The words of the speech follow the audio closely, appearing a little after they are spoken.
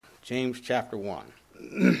James chapter 1.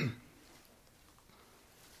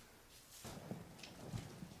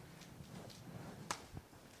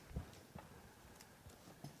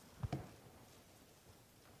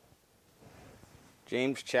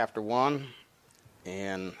 James chapter 1,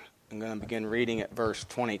 and I'm going to begin reading at verse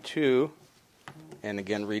 22, and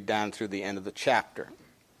again read down through the end of the chapter.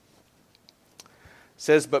 It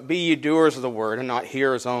says, "But be ye doers of the word, and not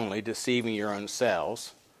hearers only, deceiving your own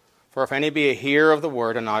selves. For if any be a hearer of the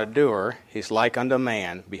word, and not a doer, he is like unto a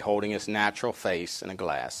man, beholding his natural face in a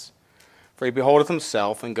glass. For he beholdeth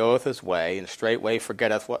himself, and goeth his way, and straightway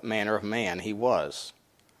forgetteth what manner of man he was.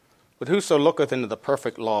 But whoso looketh into the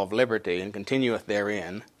perfect law of liberty, and continueth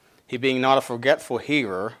therein, he being not a forgetful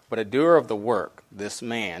hearer, but a doer of the work, this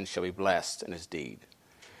man shall be blessed in his deed.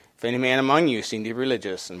 If any man among you seem to be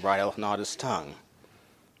religious, and bridleth not his tongue,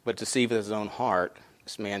 but deceiveth his own heart,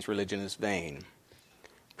 this man's religion is vain.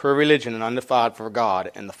 Pure religion and undefiled for God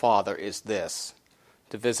and the Father is this,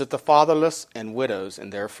 to visit the fatherless and widows in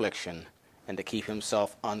their affliction, and to keep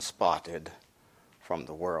himself unspotted from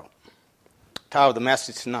the world." Title of the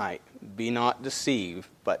message tonight, Be Not Deceived,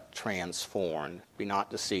 but Transformed. Be not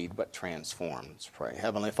deceived, but transformed. Let's pray.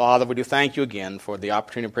 Heavenly Father, we do thank you again for the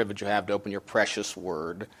opportunity and privilege you have to open your precious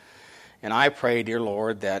word. And I pray, dear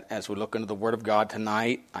Lord, that as we look into the word of God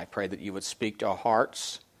tonight, I pray that you would speak to our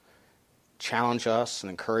hearts, challenge us and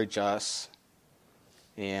encourage us,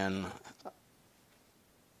 and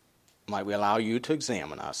might we allow you to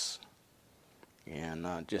examine us,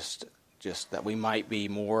 and just that we might be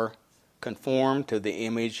more conformed to the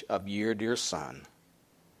image of your dear Son.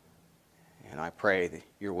 And I pray that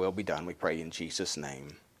your will be done. We pray in Jesus'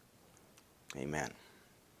 name. Amen.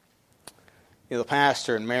 You know, the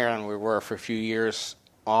pastor in Maryland we were for a few years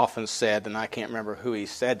often said, and I can't remember who he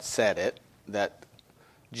said it, that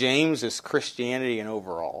James is Christianity in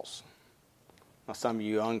overalls. Now, some of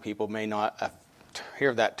you young people may not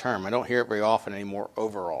hear that term. I don't hear it very often anymore,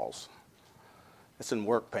 overalls. It's in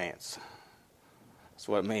work pants. That's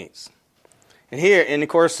what it means. And of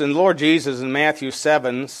course, in the Lord Jesus in Matthew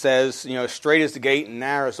 7 says, straight is the gate and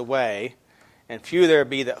narrow is the way, and few there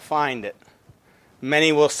be that find it.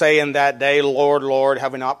 Many will say in that day, Lord, Lord,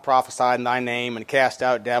 have we not prophesied in thy name, and cast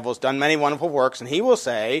out devils, done many wonderful works? And he will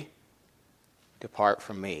say, Depart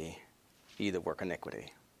from me, ye that work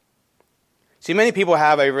iniquity. See, many people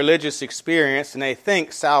have a religious experience, and they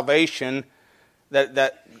think salvation,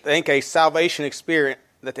 a salvation experience,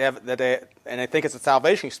 and they think it's a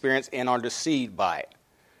salvation experience and are deceived by it.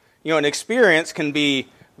 An experience can be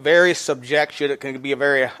very subjective. It can be a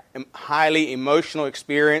very highly emotional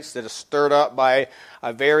experience that is stirred up by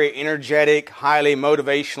a very energetic, highly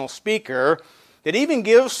motivational speaker that even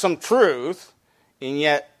gives some truth, and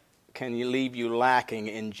yet can leave you lacking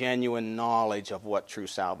in genuine knowledge of what true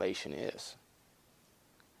salvation is.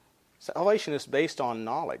 Salvation is based on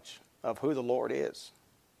knowledge of who the Lord is.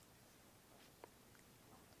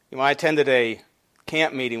 I attended a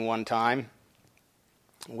camp meeting one time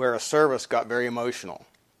where a service got very emotional.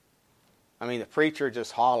 The preacher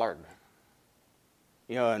just hollered,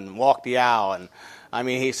 and walked the aisle, and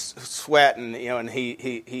he's sweating, and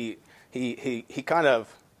he kind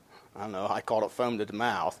of, I don't know, I called it foam to the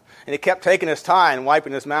mouth, and he kept taking his time and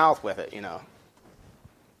wiping his mouth with it, I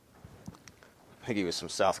think he was from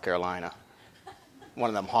South Carolina, one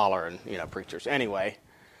of them hollering, preachers. Anyway.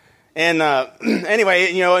 And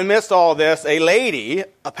amidst all this, a lady,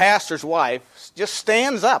 a pastor's wife, just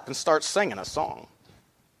stands up and starts singing a song.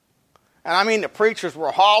 And the preachers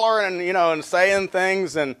were hollering and, and saying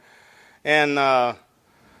things but about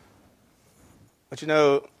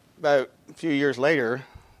a few years later,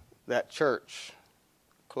 that church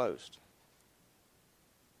closed.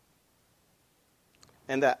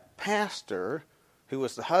 And that pastor, who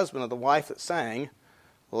was the husband of the wife that sang,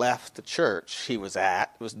 left the church he was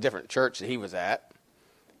at. It was a different church that he was at.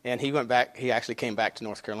 And he went back. He actually came back to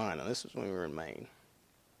North Carolina. This was when we were in Maine.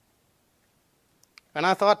 And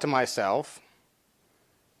I thought to myself,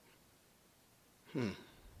 what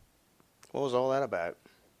was all that about?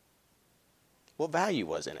 What value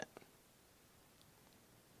was in it?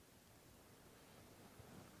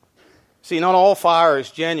 See, not all fire is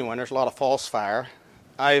genuine. There's a lot of false fire.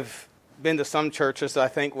 I've been to some churches, I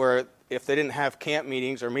think, where if they didn't have camp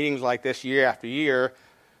meetings or meetings like this year after year,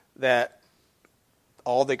 that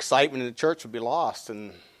all the excitement in the church would be lost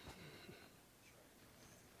and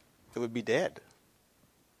it would be dead.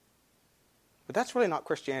 But that's really not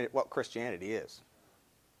Christianity. What Christianity is.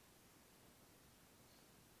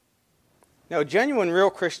 No, genuine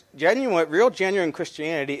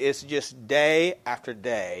Christianity is just day after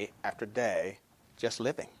day after day, just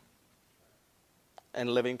living. And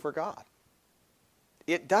living for God.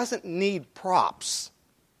 it doesn't need props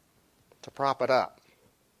to prop it up.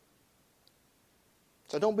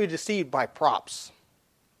 So don't be deceived by props.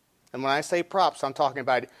 And when I say props, I'm talking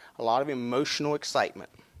about a lot of emotional excitement.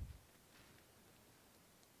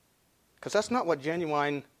 Because that's not what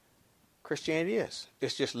genuine Christianity is.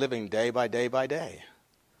 It's just living day by day by day.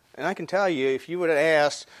 And I can tell you, if you would have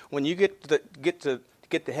asked, when you get to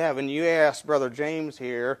heaven, you ask Brother James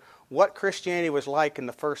here what Christianity was like in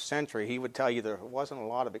the first century, he would tell you there wasn't a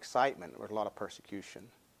lot of excitement, there was a lot of persecution.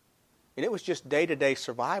 And it was just day-to-day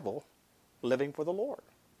survival, living for the Lord.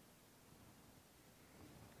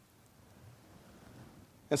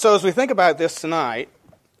 And so as we think about this tonight,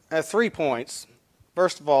 I have 3 points.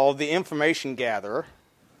 First of all, the information gatherer.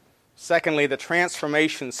 Secondly, the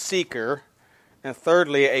transformation seeker. And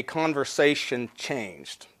thirdly, a conversation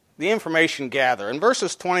changed. The information gatherer. In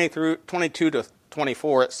verses 22 to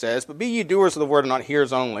 24 it says, "But be ye doers of the word and not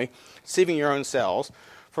hearers only, deceiving your own selves.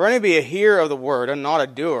 For any be a hearer of the word and not a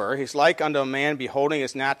doer, he's like unto a man beholding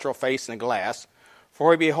his natural face in a glass.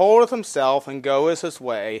 For he beholdeth himself and goeth his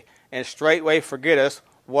way, and straightway forgetteth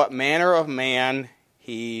what manner of man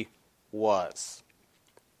he was."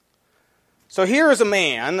 So here is a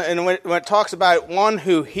man, and when it talks about one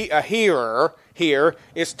who a hearer here,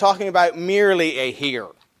 it's talking about merely a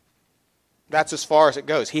hearer. That's as far as it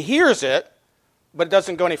goes. He hears it, but it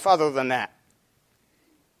doesn't go any further than that.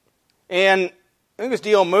 And I think it was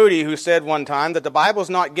D.L. Moody who said one time that the Bible is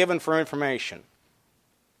not given for information.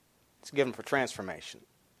 It's given for transformation.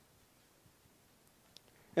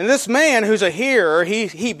 And this man who's a hearer,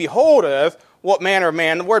 he beholdeth what manner of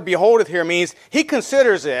man. The word beholdeth here means he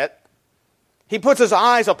considers it. He puts his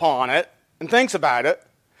eyes upon it and thinks about it.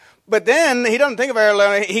 But then he doesn't think about it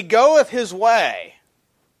alone. He goeth his way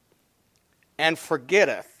and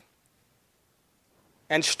forgetteth.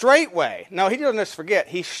 And straightway. No, he doesn't just forget.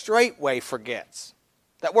 He straightway forgets.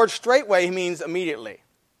 That word straightway means immediately.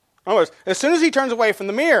 In other words, as soon as he turns away from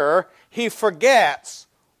the mirror, he forgets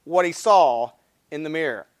what he saw in the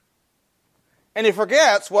mirror. And he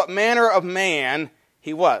forgets what manner of man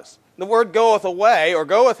he was. The word goeth away or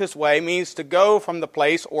goeth his way means to go from the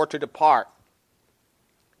place or to depart.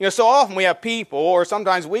 You know, so often we have people, or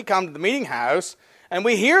sometimes we come to the meeting house and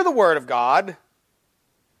we hear the word of God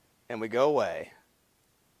and we go away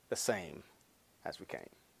the same as we came.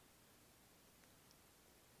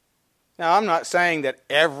 Now, I'm not saying that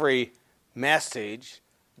every message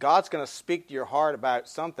God's going to speak to your heart about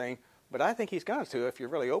something, but I think He's going to if you're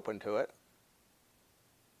really open to it.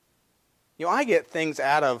 You know, I get things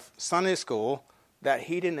out of Sunday school that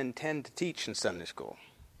He didn't intend to teach in Sunday school.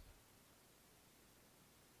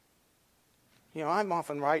 You know, I'm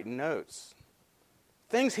often writing notes.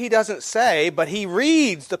 Things He doesn't say, but He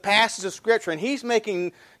reads the passage of Scripture, and He's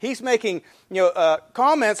making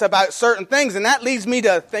comments about certain things, and that leads me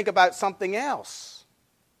to think about something else.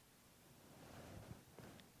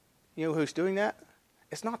 You know who's doing that?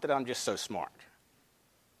 It's not that I'm just so smart,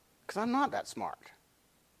 because I'm not that smart.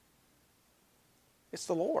 It's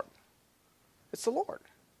the Lord. It's the Lord.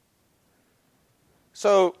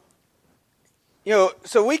 So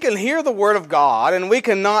we can hear the Word of God, and we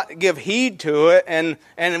cannot give heed to it,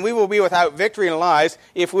 and we will be without victory in our lives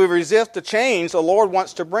if we resist the change the Lord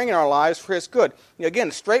wants to bring in our lives for His good.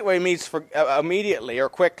 Again, straightway means immediately or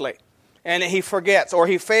quickly. And he forgets, or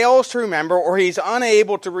he fails to remember, or he's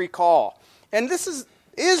unable to recall. And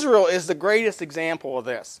Israel is the greatest example of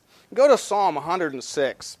this. Go to Psalm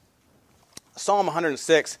 106. Psalm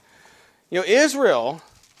 106. Israel,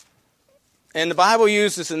 and the Bible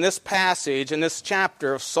uses in this passage, in this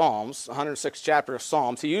chapter of Psalms, 106th chapter of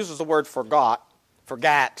Psalms, he uses the word forgot,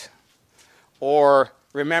 or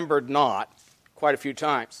remembered not, quite a few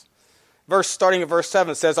times. Starting at verse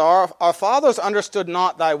 7, it says, Our fathers understood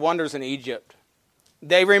not thy wonders in Egypt.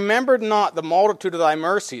 They remembered not the multitude of thy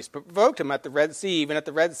mercies, but provoked him at the Red Sea, even at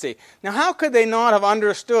the Red Sea. Now how could they not have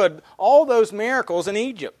understood all those miracles in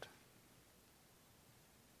Egypt?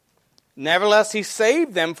 Nevertheless, he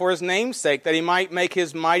saved them for his name's sake, that he might make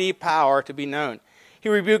his mighty power to be known. He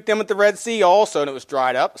rebuked them at the Red Sea also, and it was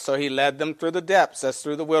dried up, so he led them through the depths as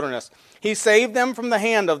through the wilderness. He saved them from the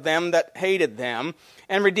hand of them that hated them,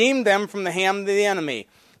 and redeemed them from the hand of the enemy.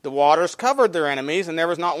 The waters covered their enemies, and there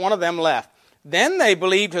was not one of them left. Then they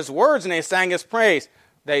believed his words, and they sang his praise.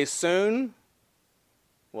 They soon,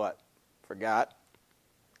 forgot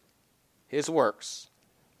his works.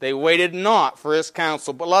 They waited not for his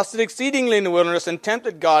counsel, but lusted exceedingly in the wilderness, and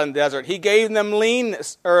tempted God in the desert. He gave them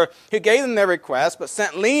their request, but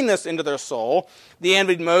sent leanness into their soul. They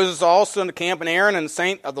envied Moses also in the camp, and Aaron, and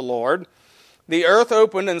saint of the Lord. The earth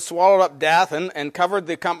opened and swallowed up Dathan, and covered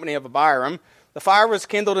the company of Abiram. The fire was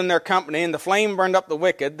kindled in their company, and the flame burned up the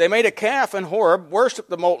wicked. They made a calf in Horeb, worshipped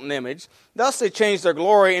the molten image. Thus they changed their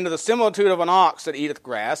glory into the similitude of an ox that eateth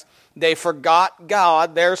grass. They forgot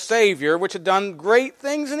God, their Savior, which had done great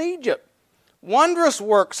things in Egypt, wondrous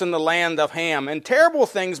works in the land of Ham, and terrible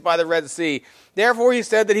things by the Red Sea. Therefore he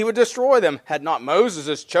said that he would destroy them. Had not Moses,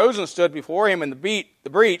 his chosen, stood before him in the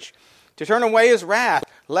breach to turn away his wrath,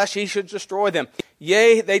 lest he should destroy them.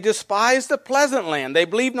 Yea, they despised the pleasant land. They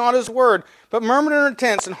believed not his word, but murmured in their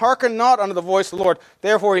tents, and hearkened not unto the voice of the Lord.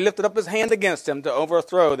 Therefore he lifted up his hand against them to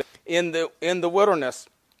overthrow them in the wilderness.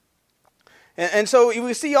 And so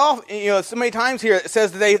we see so many times here it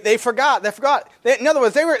says that they forgot. In other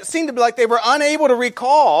words, it seemed to be like they were unable to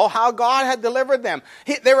recall how God had delivered them.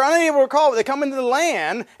 They were unable to recall. They come into the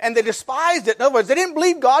land and they despised it. In other words, they didn't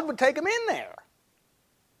believe God would take them in there.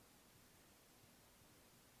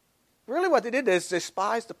 Really what they did is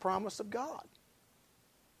despise the promise of God.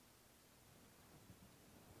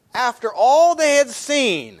 After all they had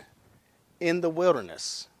seen in the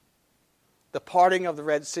wilderness, the parting of the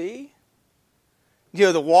Red Sea,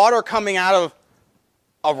 the water coming out of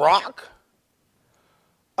a rock,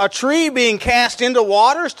 a tree being cast into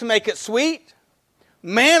waters to make it sweet,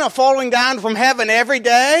 manna falling down from heaven every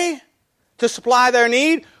day to supply their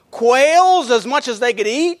need, quails as much as they could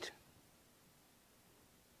eat.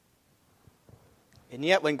 And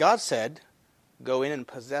yet when God said, go in and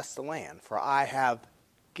possess the land, for I have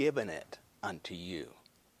given it unto you,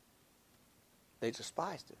 they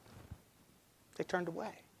despised it. They turned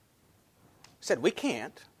away. Said, we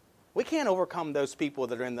can't overcome those people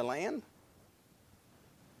that are in the land.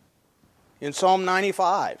 In Psalm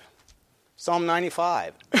 95,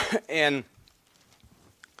 and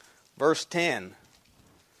verse 10,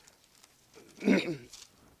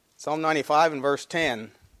 Psalm 95 and verse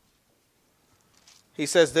 10, he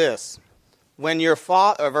says this,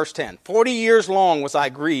 verse 10, 40 years long was I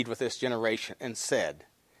grieved with this generation, and said,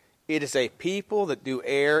 it is a people that do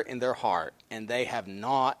err in their heart, and they have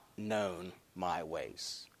not known my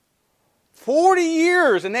ways. 40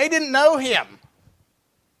 years, and they didn't know him.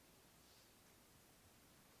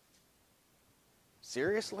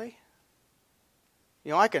 Seriously?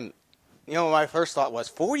 My first thought was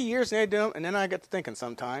 40 years and they do him, and then I get to thinking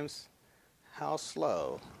sometimes, how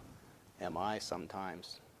slow am I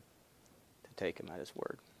sometimes to take him at his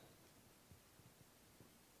word?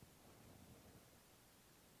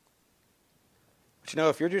 But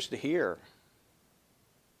if you're just to hear,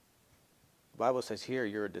 the Bible says here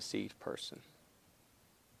you're a deceived person.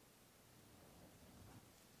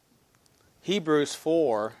 Hebrews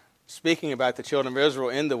 4, speaking about the children of Israel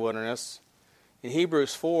in the wilderness, in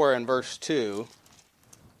Hebrews 4 and verse 2,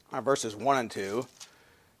 verses 1 and 2,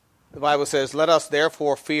 the Bible says, let us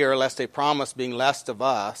therefore fear lest a promise being less of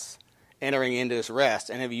us entering into his rest,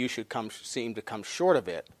 any of you should seem to come short of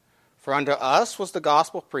it. For unto us was the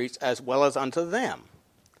gospel preached as well as unto them.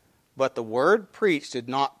 But the word preached did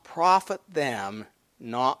not profit them,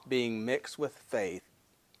 not being mixed with faith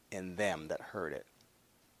in them that heard it.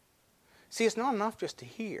 See, it's not enough just to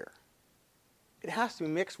hear. It has to be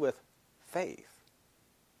mixed with faith.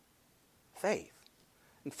 Faith.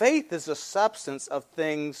 And faith is the substance of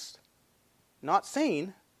things not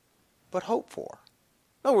seen, but hoped for.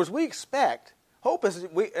 In other words, we expect, hope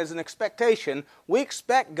is an expectation. We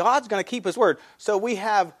expect God's going to keep his word. So we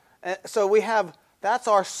have, that's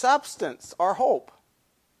our substance, our hope.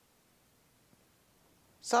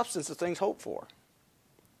 Substance of things hoped for.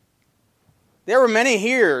 There were many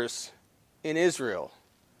hearers in Israel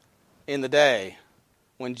in the day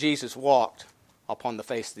when Jesus walked upon the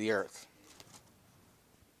face of the earth.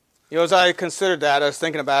 As I considered that, I was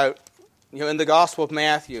thinking about, in the Gospel of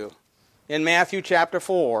Matthew, in Matthew chapter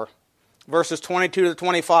 4, verses 22 to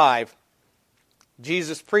 25,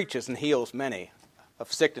 Jesus preaches and heals many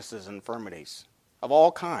of sicknesses and infirmities of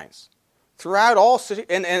all kinds. Throughout all,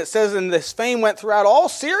 and it says, and this fame went throughout all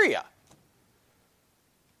Syria.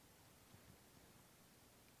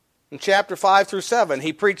 In chapter 5 through 7,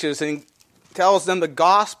 he preaches and he tells them the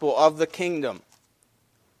gospel of the kingdom,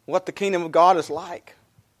 what the kingdom of God is like.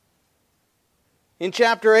 In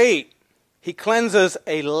chapter 8, he cleanses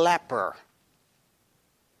a leper,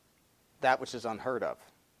 that which is unheard of.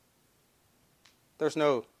 There's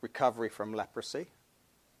no recovery from leprosy,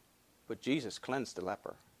 but Jesus cleansed the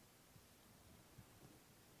leper.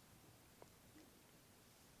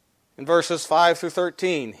 In verses 5 through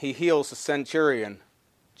 13, he heals the centurion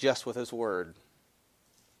just with his word.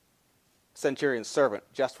 Centurion's servant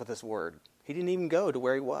just with his word. He didn't even go to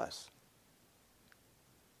where he was.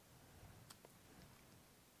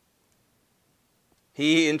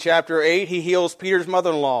 In chapter 8, he heals Peter's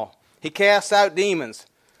mother-in-law. He casts out demons.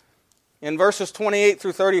 In verses 28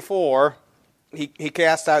 through 34, he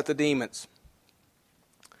casts out the demons.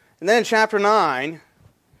 And then in chapter 9,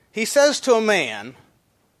 he says to a man,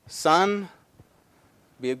 "Son,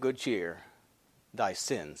 be of good cheer. Thy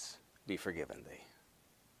sins be forgiven thee."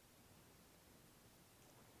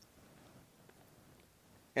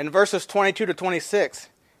 In verses 22 to 26,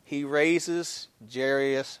 he raises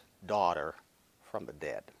Jairus' daughter from the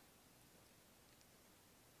dead.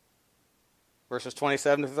 Verses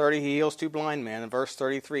 27 to 30, he heals two blind men. In verse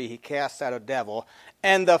 33, he casts out a devil.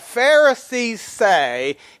 And the Pharisees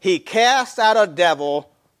say he cast out a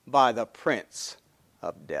devil by the prince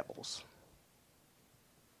of devils.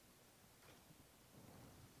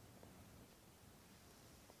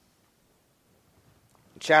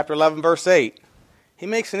 In chapter 11, verse 8, he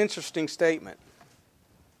makes an interesting statement.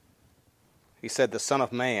 He said, "The Son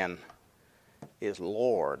of Man is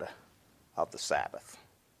Lord of the Sabbath."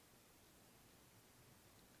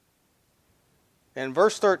 In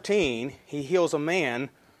verse 13, he heals a man,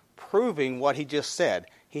 proving what he just said.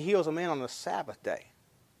 He heals a man on the Sabbath day.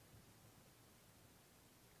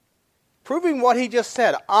 Proving what he just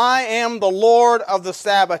said. I am the Lord of the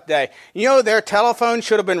Sabbath day. You know, their telephone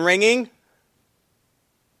should have been ringing.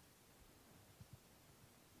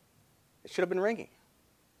 It should have been ringing.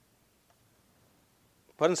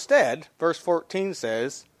 But instead, verse 14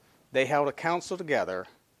 says, they held a council together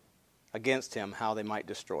against him, how they might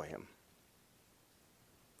destroy him.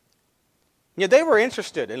 Yeah, they were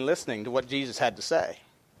interested in listening to what Jesus had to say.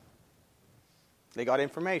 They got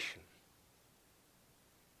information.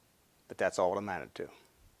 But that's all it amounted to.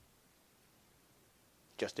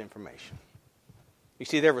 Just information. You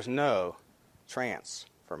see, there was no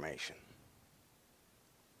transformation.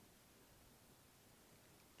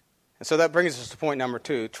 And so that brings us to point number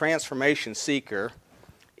 2, transformation seeker.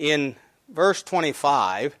 In verse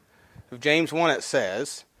 25 of James 1 it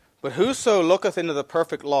says, "But whoso looketh into the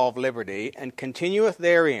perfect law of liberty, and continueth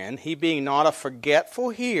therein, he being not a forgetful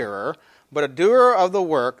hearer, but a doer of the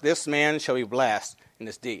work, this man shall be blessed in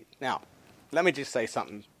his deed." Now, let me just say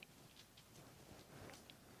something,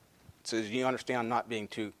 so you understand I'm not being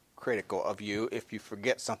too critical of you if you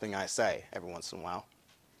forget something I say every once in a while.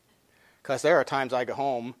 Because there are times I go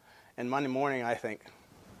home, and Monday morning I think,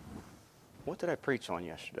 what did I preach on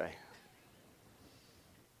yesterday?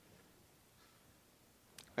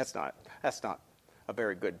 That's not a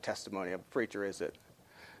very good testimony of a preacher, is it?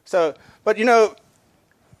 So, but you know,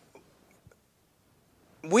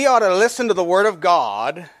 we ought to listen to the Word of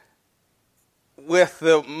God with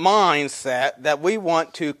the mindset that we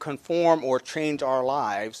want to conform or change our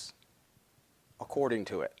lives according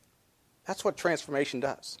to it. That's what transformation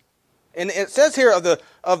does. And it says here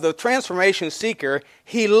of the transformation seeker,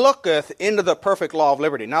 he looketh into the perfect law of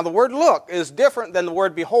liberty. Now the word look is different than the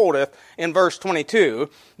word beholdeth in verse 22.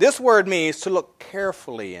 This word means to look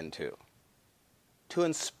carefully into, to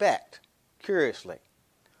inspect curiously,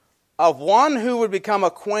 of one who would become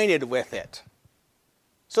acquainted with it.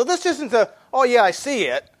 So this isn't oh yeah, I see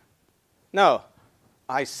it. No,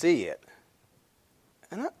 I see it.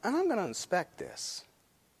 And I'm going to inspect this.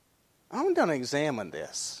 I'm going to examine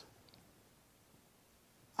this.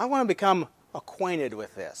 I want to become acquainted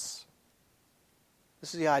with this.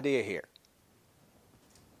 This is the idea here.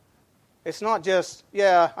 It's not just,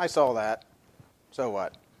 yeah, I saw that. So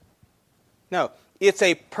what? No, it's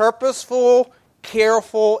a purposeful,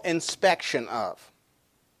 careful inspection of.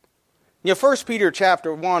 You know, 1 Peter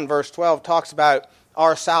chapter 1, verse 12 talks about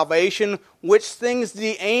our salvation, which things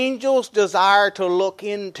the angels desire to look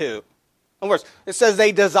into. In other words, it says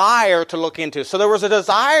they desire to look into. So there was a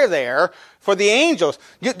desire there for the angels.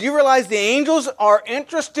 Do you realize the angels are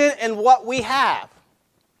interested in what we have?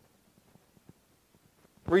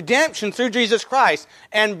 Redemption through Jesus Christ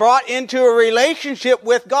and brought into a relationship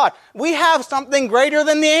with God. We have something greater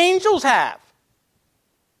than the angels have.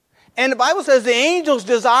 And the Bible says the angels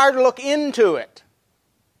desire to look into it.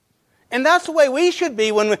 And that's the way we should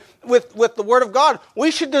be when with the Word of God. We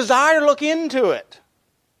should desire to look into it.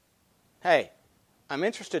 Hey, I'm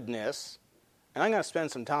interested in this, and I'm going to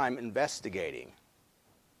spend some time investigating,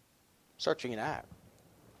 searching it out.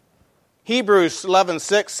 Hebrews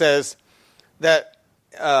 11:6 says that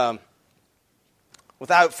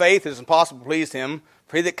without faith it is impossible to please Him.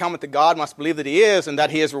 For he that cometh to God must believe that He is, and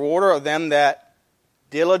that He is a rewarder of them that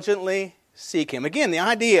diligently seek Him. Again, the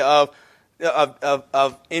idea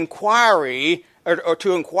of inquiry, or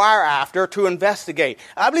to inquire after, to investigate.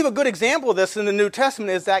 I believe a good example of this in the New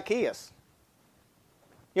Testament is Zacchaeus.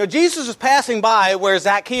 You know, Jesus was passing by where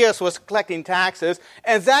Zacchaeus was collecting taxes,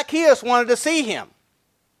 and Zacchaeus wanted to see him.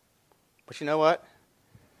 But you know what?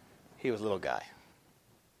 He was a little guy.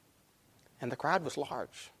 And the crowd was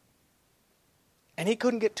large. And he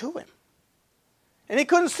couldn't get to him. And he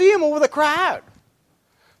couldn't see him over the crowd.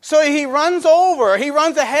 So he runs over. He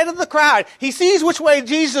runs ahead of the crowd. He sees which way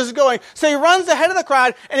Jesus is going. So he runs ahead of the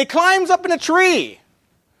crowd and he climbs up in a tree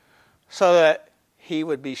so that he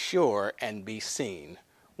would be sure and be seen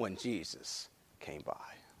when Jesus came by.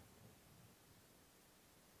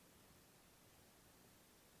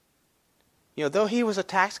 You know, though he was a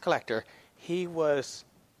tax collector, he was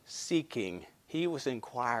seeking, he was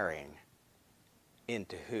inquiring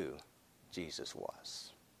into who Jesus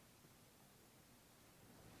was.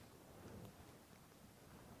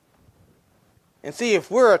 And see, if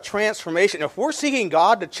we're a transformation, if we're seeking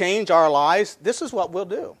God to change our lives, this is what we'll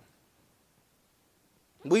do.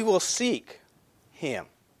 We will seek him.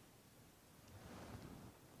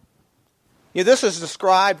 You know, this is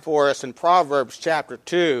described for us in Proverbs chapter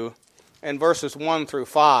 2 and verses 1 through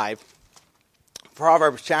 5.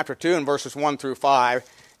 Proverbs chapter 2 and verses 1 through 5.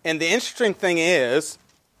 And the interesting thing is,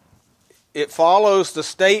 it follows the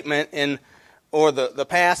statement or the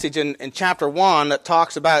passage in chapter 1 that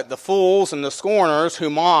talks about the fools and the scorners who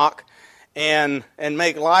mock and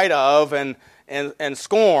make light of and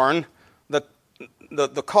scorn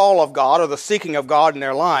the call of God or the seeking of God in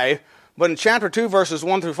their life. But in chapter 2, verses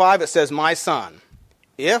 1 through 5, it says, "My son,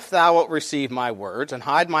 if thou wilt receive my words and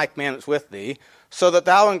hide my commandments with thee, so that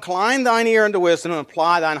thou incline thine ear unto wisdom and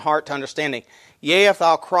apply thine heart to understanding. Yea, if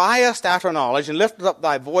thou criest after knowledge and liftest up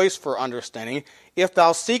thy voice for understanding, if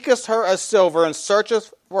thou seekest her as silver and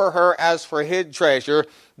searchest for her as for hid treasure,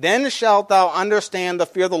 then shalt thou understand the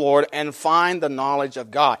fear of the Lord and find the knowledge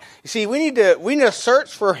of God." You see, we need to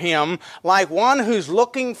search for him like one who's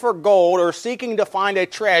looking for gold or seeking to find a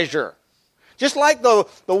treasure. Just like the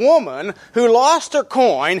woman who lost her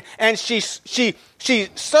coin and she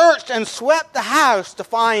searched and swept the house to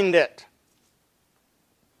find it.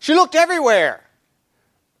 She looked everywhere.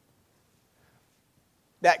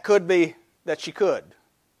 That could be that she could.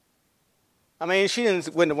 I mean, she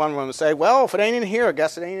didn't went to one room and say, "Well, if it ain't in here, I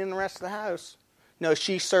guess it ain't in the rest of the house." No,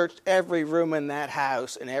 she searched every room in that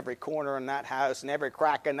house and every corner in that house and every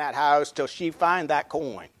crack in that house till she find that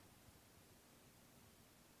coin.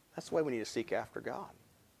 That's the way we need to seek after God.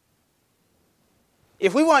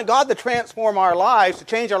 If we want God to transform our lives, to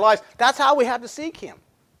change our lives, that's how we have to seek him.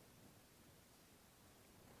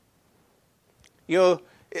 You know,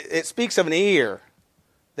 it speaks of an ear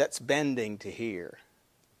that's bending to hear.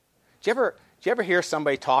 Do you ever hear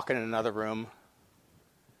somebody talking in another room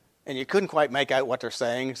and you couldn't quite make out what they're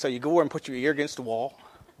saying, so you go over and put your ear against the wall?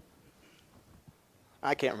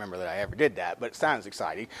 I can't remember that I ever did that, but it sounds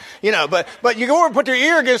exciting. You know, but you go over and put your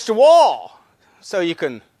ear against the wall so you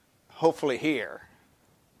can hopefully hear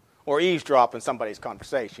or eavesdrop in somebody's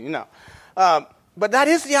conversation, you know. But that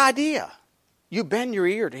is the idea. You bend your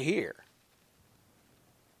ear to hear.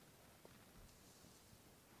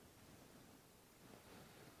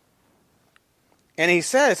 And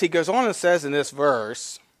he goes on and says in this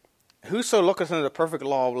verse, "Whoso looketh unto the perfect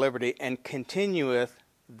law of liberty and continueth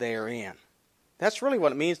therein." That's really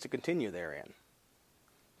what it means to continue therein.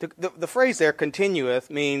 The phrase there, continueth,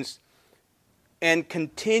 means and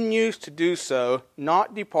continues to do so,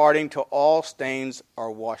 not departing till all stains are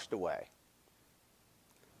washed away.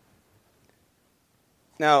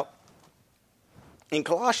 Now, in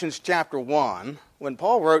Colossians chapter 1, when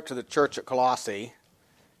Paul wrote to the church at Colossae,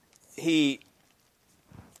 he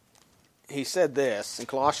said this in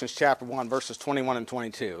Colossians chapter 1, verses 21 and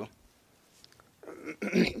 22.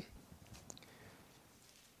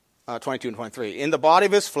 22 and 23. "In the body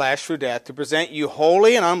of his flesh through death, to present you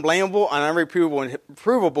holy and unblameable and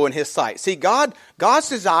unreprovable in his sight." See, God's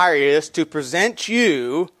desire is to present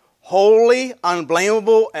you holy,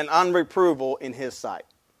 unblameable, and unreprovable in his sight.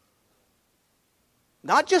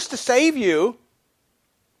 Not just to save you,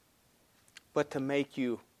 but to make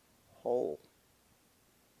you whole.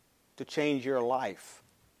 To change your life.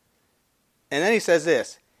 And then he says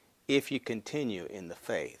this, "If you continue in the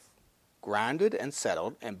faith, grounded and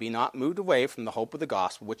settled, and be not moved away from the hope of the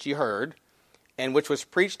gospel which ye heard, and which was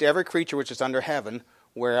preached to every creature which is under heaven,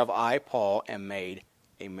 whereof I, Paul, am made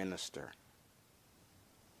a minister."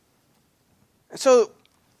 And so,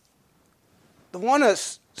 the one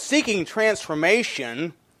that's seeking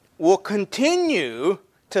transformation will continue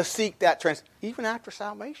to seek that even after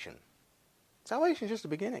salvation. Salvation is just the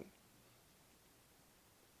beginning.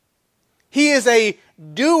 He is a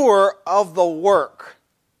doer of the work,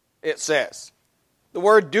 it says. The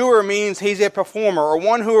word doer means he's a performer or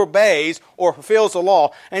one who obeys or fulfills the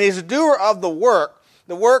law. And he's a doer of the work.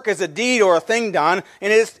 The work is a deed or a thing done,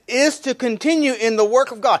 and it is to continue in the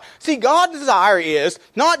work of God. See, God's desire is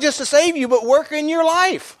not just to save you, but work in your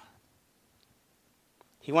life.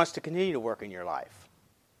 He wants to continue to work in your life.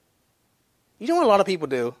 You know what a lot of people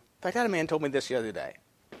do? In fact, I had a man told me this the other day.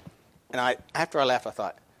 And after I left, I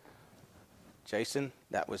thought, Jason,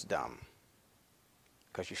 that was dumb.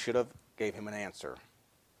 Because you should have gave him an answer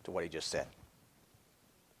to what he just said.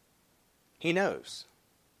 He knows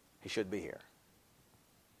he should be here.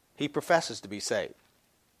 He professes to be saved.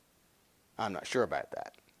 I'm not sure about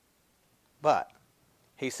that. But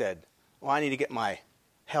he said, well, I need to get my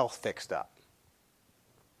health fixed up.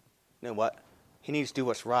 You know what? He needs to do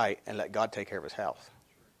what's right and let God take care of his health.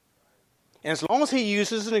 And as long as he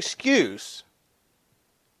uses an excuse,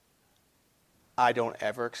 I don't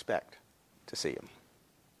ever expect to see him.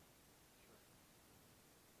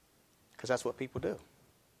 Because that's what people do.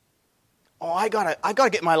 Oh, I gotta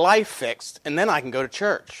get my life fixed, and then I can go to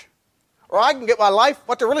church. Or I can get my life,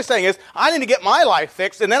 what they're really saying is, I need to get my life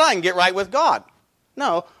fixed, and then I can get right with God.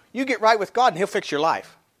 No, you get right with God, and he'll fix your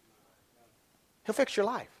life. He'll fix your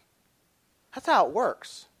life. That's how it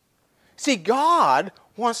works. See, God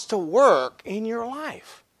wants to work in your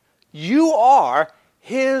life. You are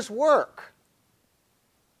his work.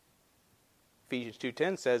 Ephesians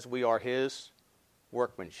 2:10 says we are his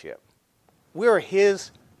workmanship. We are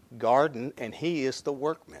his garden, and he is the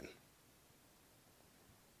workman.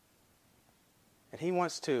 And he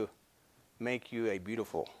wants to make you a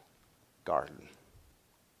beautiful garden.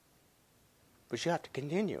 But you have to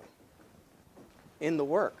continue in the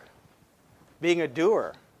work, being a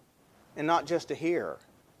doer and not just a hearer.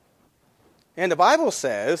 And the Bible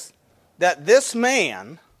says that this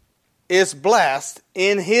man is blessed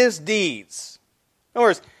in his deeds. In other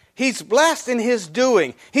words, he's blessed in his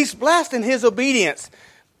doing. He's blessed in his obedience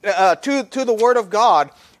to the Word of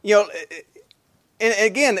God. You know, and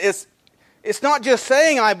again, it's not just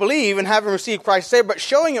saying I believe and having received Christ saved, but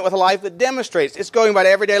showing it with a life that demonstrates. It's going about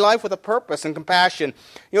everyday life with a purpose and compassion.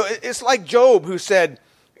 You know, it's like Job, who said,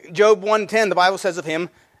 Job 1:10, the Bible says of him,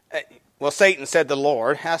 well, Satan said to the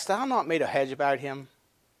Lord, hast thou not made a hedge about him,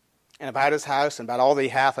 and about his house, and about all that he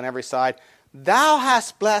hath on every side? Thou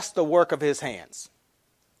hast blessed the work of his hands,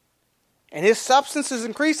 and his substance is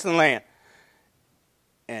increased in the land.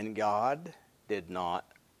 And God did not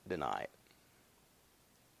deny it.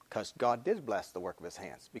 Because God did bless the work of his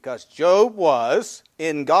hands. Because Job was,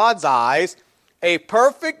 in God's eyes, a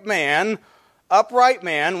perfect man, upright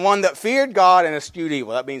man, one that feared God and eschewed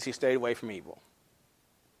evil. That means he stayed away from evil.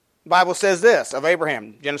 The Bible says this of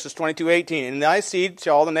Abraham, Genesis 22:18, in thy seed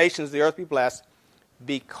shall all the nations of the earth be blessed,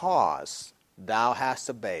 because thou hast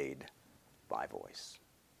obeyed my voice.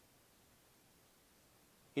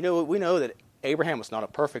 You know, we know that Abraham was not a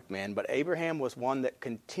perfect man, but Abraham was one that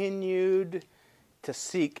continued to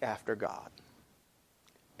seek after God.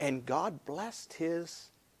 And God blessed his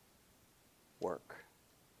work.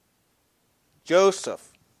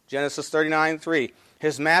 Joseph, Genesis 39:3,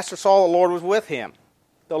 his master saw the Lord was with him.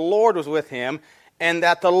 The Lord was with him, and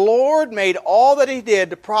that the Lord made all that he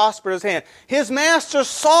did to prosper his hand. His master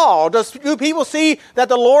saw. Do people see that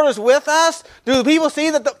the Lord is with us? Do people see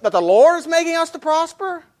that the Lord is making us to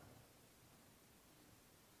prosper?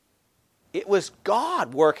 It was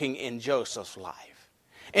God working in Joseph's life.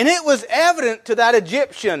 And it was evident to that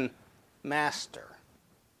Egyptian master.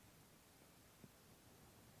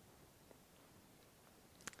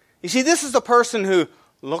 You see, this is the person who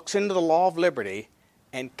looks into the law of liberty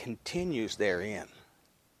and continues therein.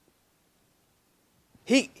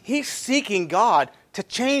 He's seeking God to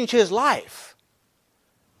change his life.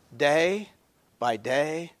 Day by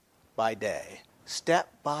day by day. Step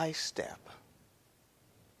by step.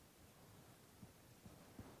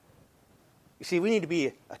 You see, we need to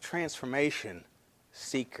be a transformation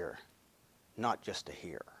seeker, not just a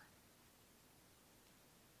hearer.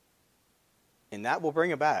 And that will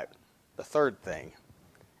bring about the third thing,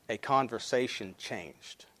 a conversation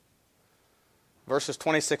changed. Verses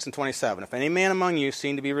 26 and 27. If any man among you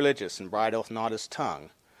seem to be religious and bridleth not his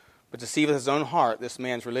tongue, but deceiveth his own heart, this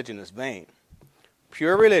man's religion is vain.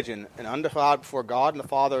 Pure religion and undefiled before God and the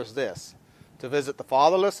Father is this, to visit the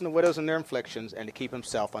fatherless and the widows in their afflictions, and to keep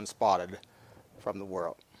himself unspotted from the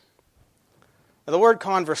world. Now, the word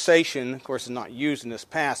conversation, of course, is not used in this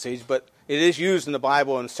passage, but it is used in the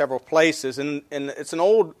Bible in several places, and it's an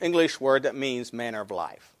old English word that means manner of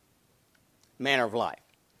life. Manner of life.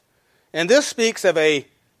 And this speaks of a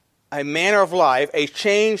manner of life, a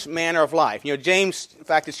changed manner of life. You know, James, in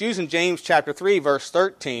fact, it's used in James chapter 3, verse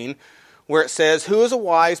 13, where it says, who is a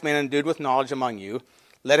wise man endued with knowledge among you?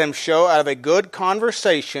 Let him show out of a good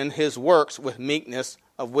conversation his works with meekness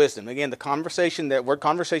of wisdom. Again, that word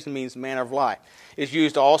conversation means manner of life. It's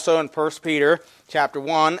used also in 1 Peter chapter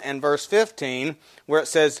 1 and verse 15, where it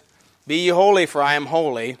says, be ye holy, for I am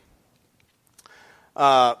holy.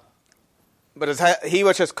 But as he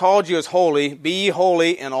which has called you is holy, be ye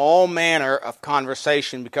holy in all manner of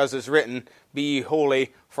conversation, because it's written, be ye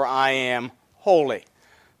holy, for I am holy.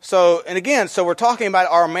 So, and again, so we're talking about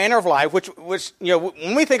our manner of life, which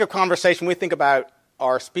when we think of conversation, we think about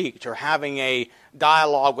our speech or having a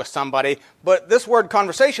dialogue with somebody. But this word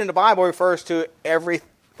conversation in the Bible refers to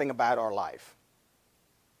everything about our life.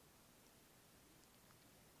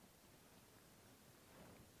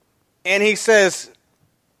 And he says,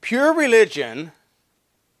 pure religion,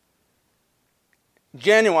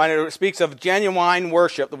 genuine, it speaks of genuine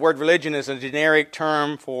worship. The word religion is a generic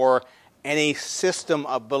term for any system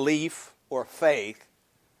of belief or faith.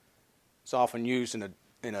 It's often used in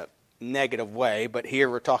a negative way, but here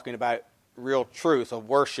we're talking about real truth of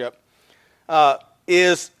worship.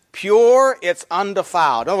 Is pure, it's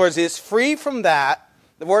undefiled. In other words, it's free from that.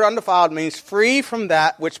 The word undefiled means free from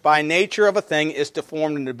that which by nature of a thing is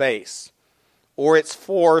deformed and debased, or its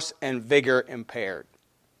force and vigor impaired.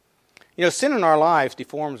 Sin in our lives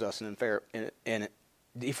deforms us and impairs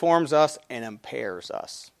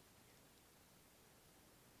us.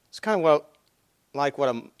 It's kind of like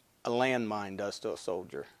what a landmine does to a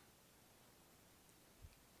soldier.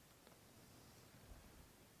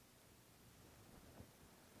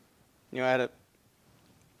 Not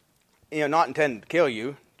intended to kill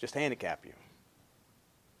you, just handicap you.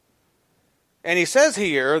 And he says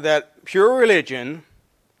here that pure religion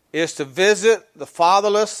is to visit the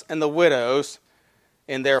fatherless and the widows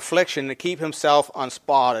in their affliction, to keep himself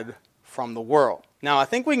unspotted from the world. Now, I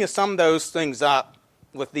think we can sum those things up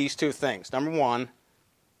with these two things. Number one,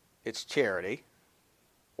 it's charity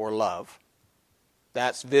or love.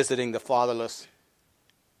 That's visiting the fatherless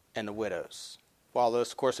and the widows.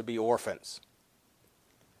 Fatherless, of course, would be orphans.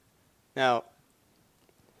 Now,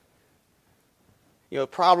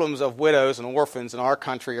 problems of widows and orphans in our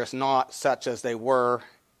country are not such as they were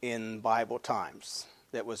in Bible times.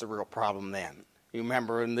 That was a real problem then. You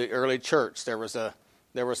remember in the early church, there was a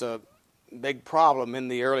big problem in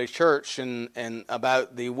the early church and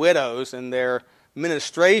about the widows and their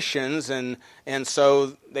ministrations, and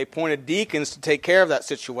so they appointed deacons to take care of that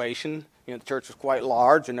situation. The church was quite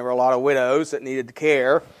large, and there were a lot of widows that needed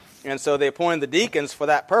care, and so they appointed the deacons for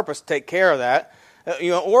that purpose to take care of that.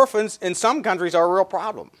 Orphans in some countries are a real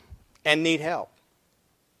problem and need help.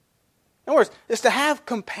 In other words, it's to have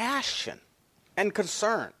compassion and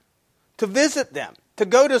concern, to visit them, to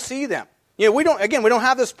go to see them. We don't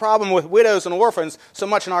have this problem with widows and orphans so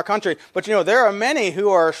much in our country, but there are many who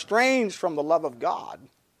are estranged from the love of God,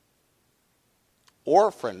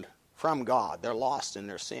 orphaned from God. They're lost in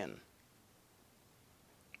their sin,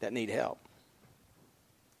 that need help.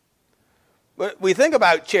 But we think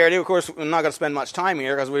about charity. Of course, we're not going to spend much time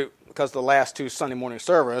here because of the last two Sunday morning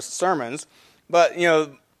sermons. But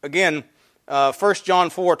again, 1 John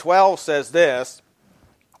 4:12 says this.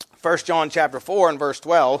 1 John chapter 4 and verse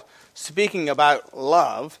 12, speaking about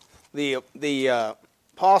love, the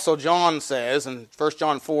Apostle John says in 1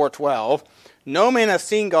 John 4:12, no man has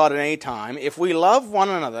seen God at any time. If we love one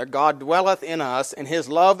another, God dwelleth in us, and his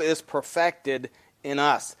love is perfected in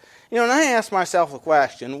us. And I ask myself the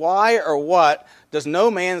question, why or what does no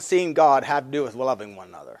man seeing God have to do with loving one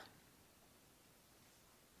another?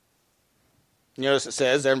 Notice it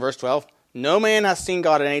says there in verse 12, no man has seen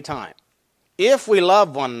God at any time. If we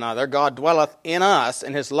love one another, God dwelleth in us,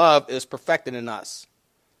 and his love is perfected in us.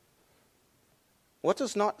 What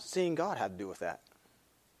does not seeing God have to do with that?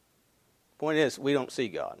 The point is, we don't see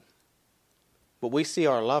God. But we see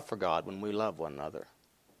our love for God when we love one another.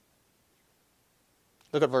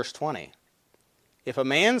 Look at verse 20. If a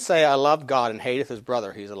man say, I love God, and hateth his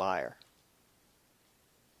brother, he's a liar.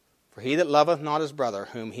 For he that loveth not his brother,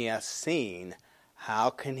 whom he hath seen, how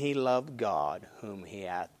can he love God, whom he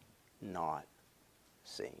hath not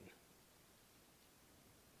seen?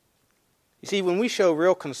 You see, when we show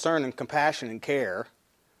real concern and compassion and care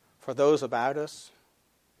for those about us,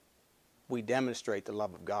 we demonstrate the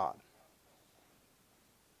love of God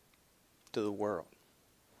to the world.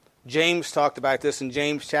 James talked about this in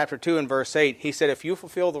James chapter 2 and verse 8. He said, if you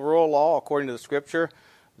fulfill the royal law according to the Scripture,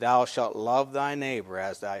 thou shalt love thy neighbor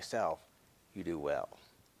as thyself, you do well.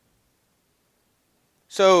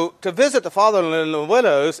 So to visit the fatherless and the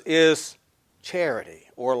widows is charity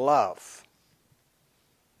or love,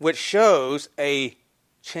 which shows a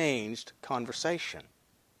changed conversation.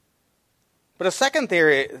 But a second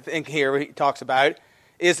thing here he talks about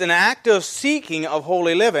is an act of seeking of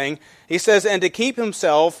holy living. He says, and to keep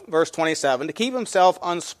himself, verse 27, to keep himself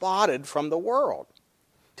unspotted from the world.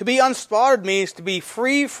 To be unspotted means to be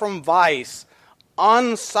free from vice,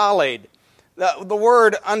 unsullied. The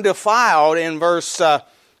word undefiled in verse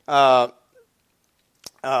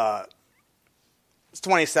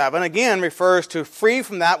 27, again refers to free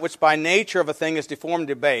from that which by nature of a thing is deformed and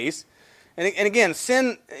debased. And again,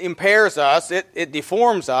 sin impairs us, it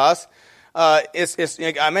deforms us. I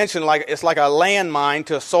mentioned it's like a landmine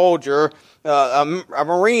to a soldier. A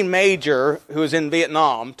Marine major who was in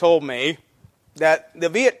Vietnam told me that the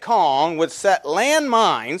Viet Cong would set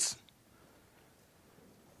landmines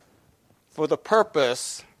for the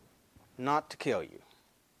purpose not to kill you.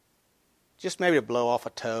 Just maybe to blow off a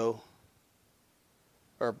toe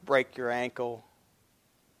or break your ankle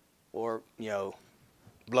or,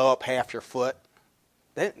 blow up half your foot.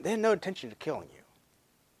 They had no intention of killing you.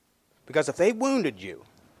 Because if they wounded you,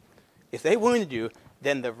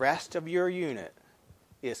 then the rest of your unit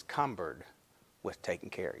is cumbered with taking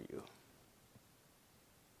care of you.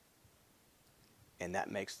 And that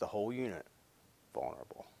makes the whole unit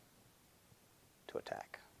vulnerable to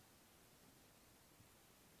attack.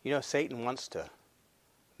 Satan wants to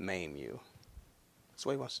maim you. That's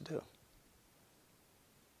what he wants to do.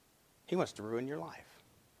 He wants to ruin your life.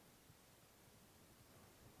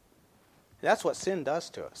 That's what sin does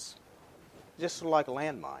to us. Just sort of like a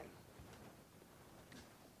landmine.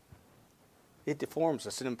 It deforms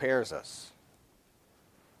us. It impairs us.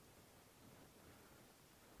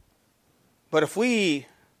 But if we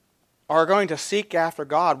are going to seek after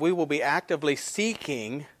God, we will be actively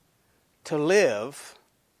seeking to live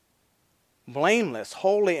blameless,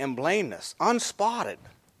 holy and blameless, unspotted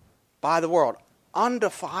by the world,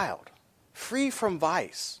 undefiled, free from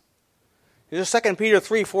vice. In 2 Peter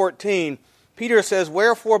 3:14, Peter says,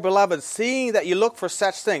 "Wherefore, beloved, seeing that you look for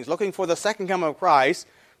such things," looking for the second coming of Christ,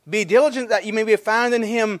 "be diligent that you may be found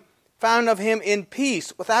of him in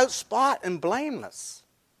peace, without spot and blameless."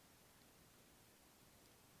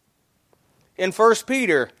 In 1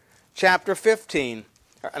 Peter chapter 15,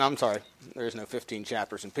 and I'm sorry, there's no 15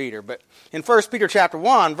 chapters in Peter, but in 1 Peter chapter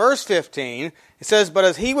 1, verse 15, it says, "But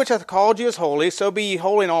as he which hath called you is holy, so be ye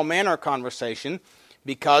holy in all manner of conversation,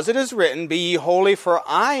 because it is written, Be ye holy, for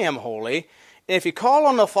I am holy. And if ye call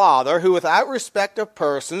on the Father, who without respect of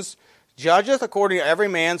persons judgeth according to every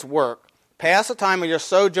man's work, pass the time of your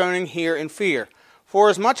sojourning here in fear. For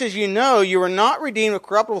as much as you know, you were not redeemed with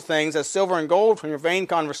corruptible things, as silver and gold, from your vain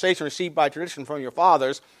conversation received by tradition from your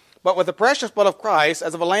fathers, but with the precious blood of Christ,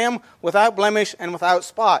 as of a lamb without blemish and without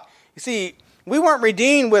spot." You see, we weren't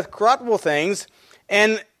redeemed with corruptible things,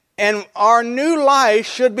 and our new life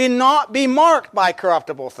should not be marked by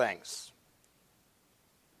corruptible things.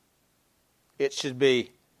 It should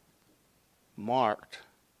be marked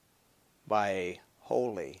by a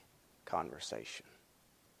holy conversation,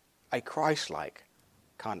 a Christ-like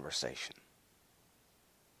conversation.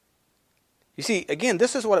 You see, again,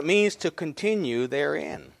 this is what it means to continue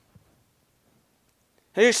therein.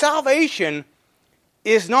 Your salvation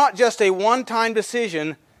is not just a one-time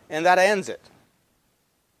decision and that ends it.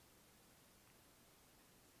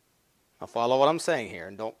 Now follow what I'm saying here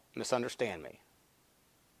and don't misunderstand me.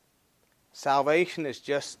 Salvation is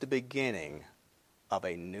just the beginning of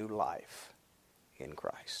a new life in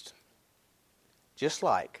Christ. Just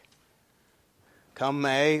like come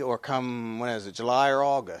May or come, July or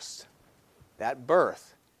August, that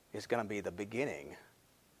birth is going to be the beginning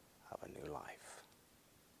of a new life.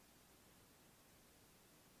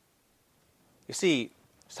 You see,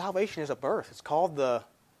 salvation is a birth. It's called the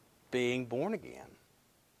being born again.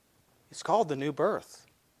 It's called the new birth.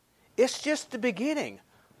 It's just the beginning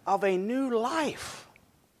of a new life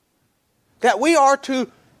that we are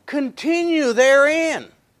to continue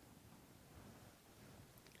therein.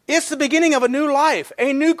 It's the beginning of a new life,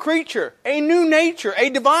 a new creature, a new nature, a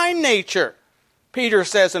divine nature, Peter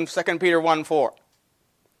says in 2 Peter 1:4.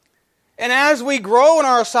 And as we grow in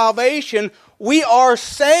our salvation, we are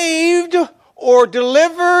saved or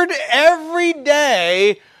delivered every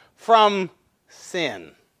day from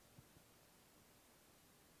sin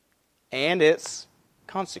and its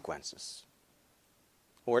consequences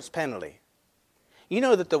or its penalty. You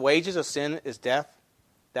know that the wages of sin is death.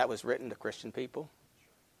 That was written to Christian people.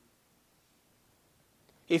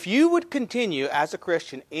 If you would continue as a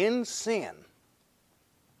Christian in sin,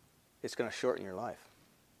 it's going to shorten your life.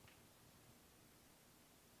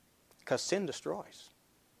 Because sin destroys.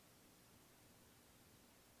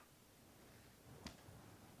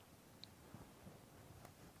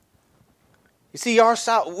 You see,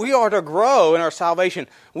 we are to grow in our salvation.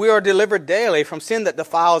 We are delivered daily from sin that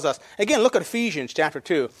defiles us. Again, look at Ephesians chapter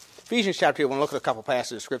 2. Ephesians chapter 2, we'll look at a couple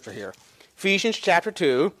passages of Scripture here. Ephesians chapter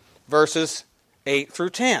 2, verses 8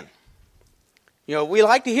 through 10. We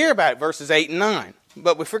like to hear about verses 8 and 9,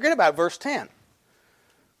 but we forget about verse 10.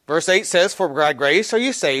 Verse 8 says, "For by grace are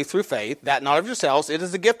you saved through faith, that not of yourselves, it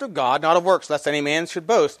is the gift of God, not of works, lest any man should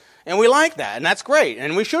boast." And we like that, and that's great,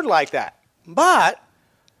 and we should like that. But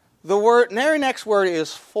the very next word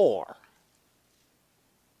is "for."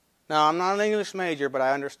 Now, I'm not an English major, but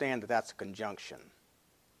I understand that that's a conjunction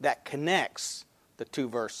that connects the two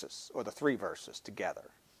verses, or the three verses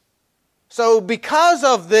together. So because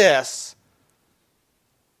of this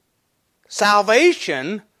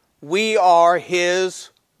salvation, we are His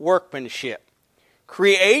workmanship,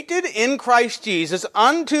 created in Christ Jesus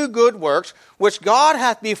unto good works, which God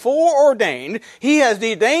hath before ordained. He has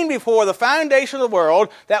ordained before the foundation of the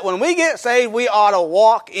world, that when we get saved, we ought to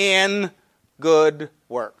walk in good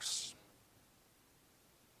works.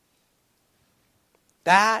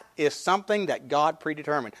 That is something that God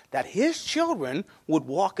predetermined, that His children would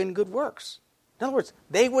walk in good works. In other words,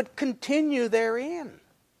 they would continue therein.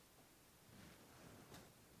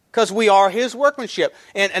 Because we are His workmanship.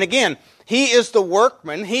 And again, He is the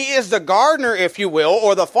workman, He is the gardener, if you will,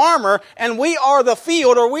 or the farmer, and we are the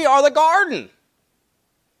field, or we are the garden.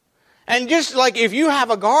 And just like if you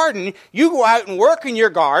have a garden, you go out and work in your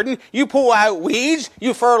garden, you pull out weeds,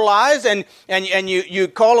 you fertilize, and you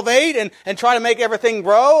cultivate and try to make everything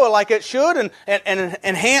grow like it should, and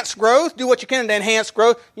enhance growth, do what you can to enhance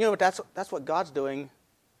growth. You know, that's what God's doing,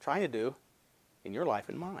 trying to do in your life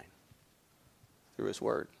and mine, through His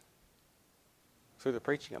Word. Through the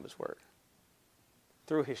preaching of His Word.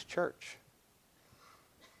 Through His church.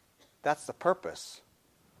 That's the purpose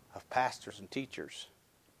of pastors and teachers,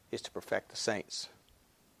 is to perfect the saints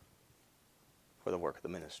for the work of the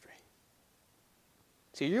ministry.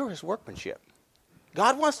 See, you're His workmanship.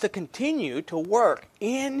 God wants to continue to work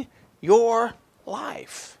in your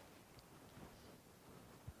life.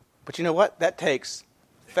 But you know what? That takes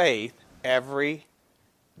faith every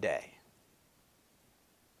day.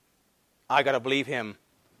 I got to believe Him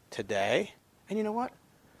today. And you know what?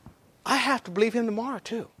 I have to believe Him tomorrow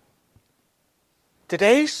too.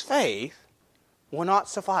 Today's faith will not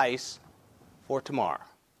suffice for tomorrow.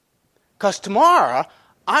 Because tomorrow,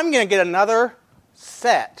 I'm going to get another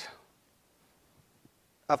set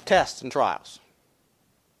of tests and trials.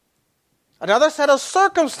 Another set of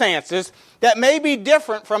circumstances that may be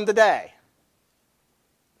different from today.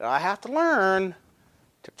 That I have to learn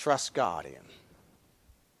to trust God in.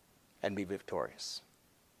 And be victorious.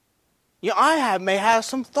 You know, I may have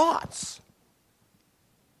some thoughts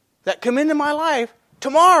that come into my life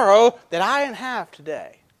tomorrow that I didn't have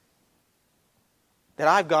today. That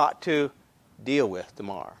I've got to deal with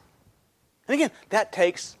tomorrow. And again, that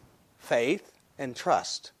takes faith and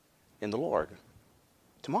trust in the Lord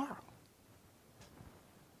tomorrow.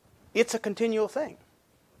 It's a continual thing.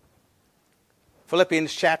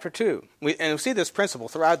 Philippians chapter 2. And we see this principle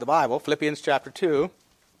throughout the Bible. Philippians chapter 2.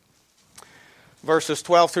 Verses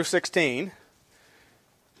 12 through 16.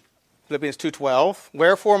 Philippians 2:12.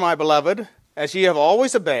 "Wherefore, my beloved, as ye have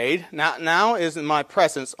always obeyed, now is in my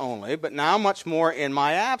presence only, but now much more in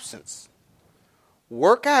my absence.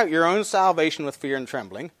 Work out your own salvation with fear and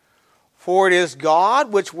trembling, for it is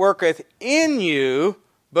God which worketh in you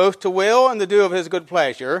both to will and to do of His good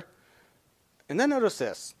pleasure." And then notice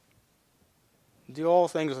this. "Do all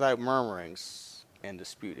things without murmurings and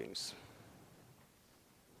disputings."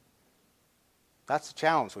 That's the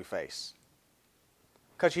challenge we face.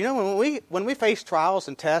 Because you know, when we face trials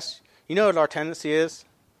and tests, you know what our tendency is?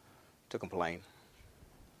 To complain,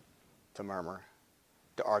 to murmur,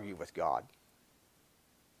 to argue with God.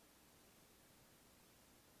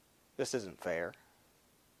 This isn't fair.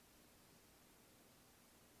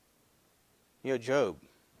 You know, Job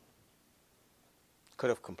could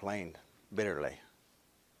have complained bitterly.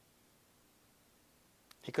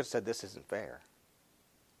 He could have said, "This isn't fair."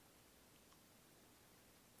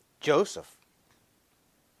 Joseph.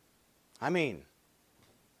 I mean,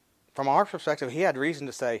 from our perspective, he had reason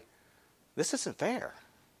to say, "This isn't fair.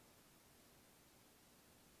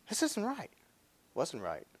 This isn't right." Wasn't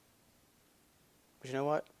right. But you know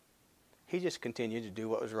what? He just continued to do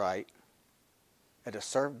what was right and to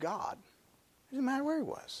serve God. It didn't matter where he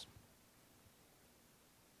was.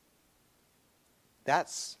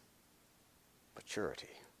 That's maturity.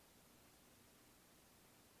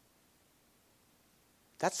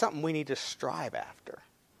 That's something we need to strive after.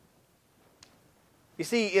 You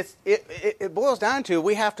see, it boils down to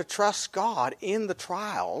we have to trust God in the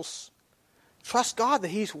trials. Trust God that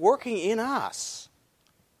He's working in us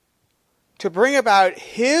to bring about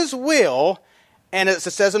His will, and as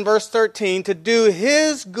it says in verse 13, to do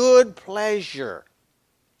His good pleasure.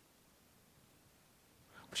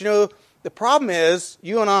 But you know, the problem is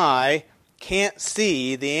you and I can't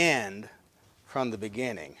see the end from the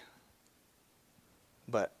beginning.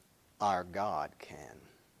 But our God can.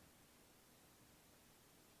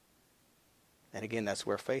 And again, that's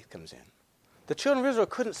where faith comes in. The children of Israel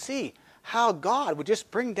couldn't see how God would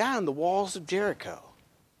just bring down the walls of Jericho.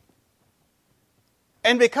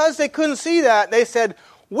 And because they couldn't see that, they said,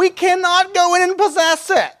 we cannot go in and possess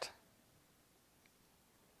it.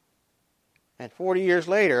 And 40 years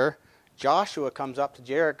later, Joshua comes up to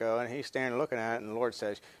Jericho, and he's standing looking at it, and the Lord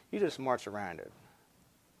says, you just march around it.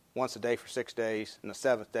 Once a day for 6 days, and the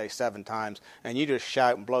seventh day 7 times, and you just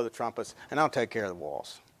shout and blow the trumpets, and I'll take care of the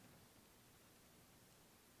walls.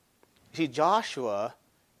 You see, Joshua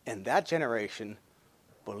in that generation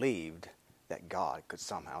believed that God could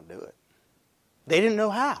somehow do it. They didn't know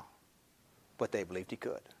how, but they believed he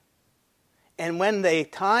could. And when the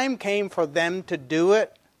time came for them to do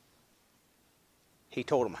it, he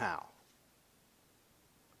told them how.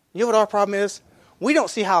 You know what our problem is? We don't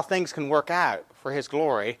see how things can work out for his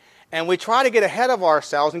glory, and we try to get ahead of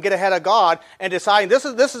ourselves and get ahead of God and deciding this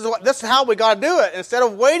is how we got to do it, instead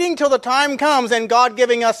of waiting till the time comes and God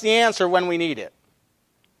giving us the answer when we need it.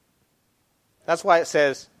 That's why it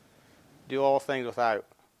says, do all things without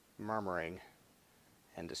murmuring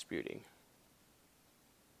and disputing.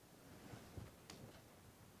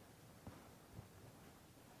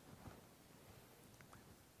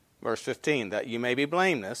 Verse 15, that you may be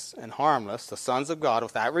blameless and harmless, the sons of God,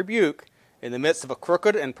 without rebuke, in the midst of a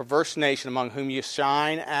crooked and perverse nation, among whom you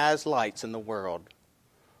shine as lights in the world,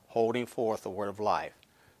 holding forth the word of life,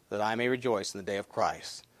 that I may rejoice in the day of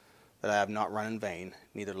Christ, that I have not run in vain,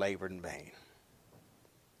 neither labored in vain.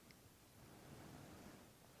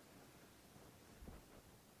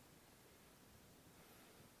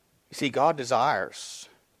 You see, God desires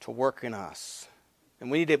to work in us, and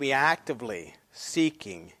we need to be actively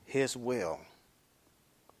seeking his will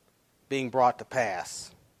being brought to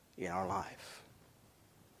pass in our life.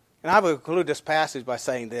 And I will conclude this passage by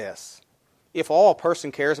saying this. If all a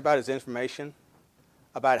person cares about is information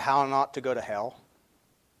about how not to go to hell,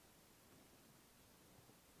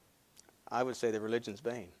 I would say the religion's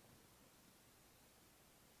vain.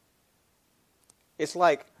 It's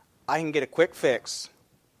like I can get a quick fix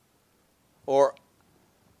or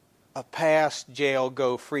a pass, jail,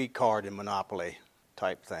 go free card in Monopoly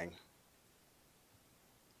type thing.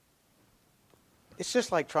 It's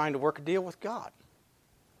just like trying to work a deal with God.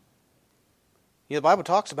 You know, the Bible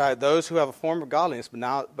talks about those who have a form of godliness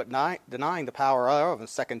but denying the power of in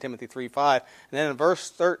 2 Timothy 3:5. And then in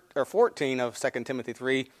verse 14 of 2 Timothy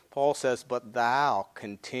 3, Paul says, but thou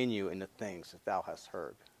continue in the things that thou hast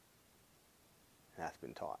heard and hast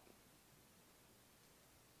been taught.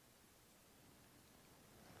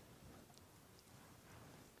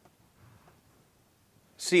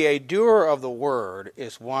 See, a doer of the word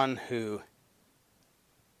is one who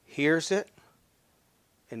hears it,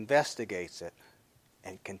 investigates it,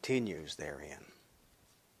 and continues therein.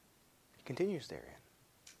 Continues therein.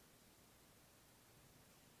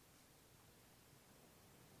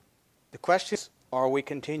 The question is, are we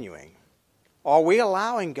continuing? Are we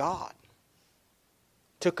allowing God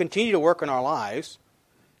to continue to work in our lives?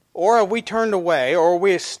 Or have we turned away? Or are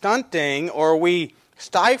we stunting? Or are we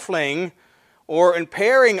stifling or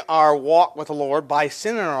impairing our walk with the Lord by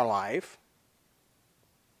sin in our life?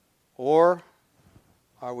 Or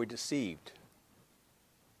are we deceived?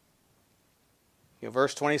 You know,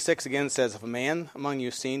 verse 26 again says, if a man among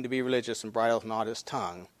you seem to be religious and bridleth not his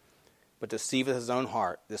tongue, but deceiveth his own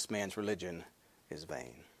heart, this man's religion is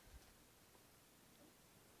vain.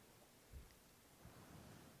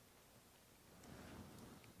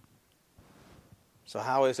 So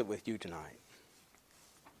how is it with you tonight?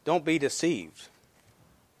 Don't be deceived,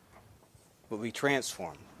 but be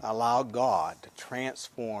transformed. Allow God to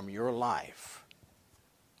transform your life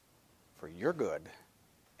for your good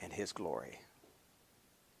and his glory.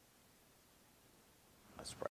 Let's pray.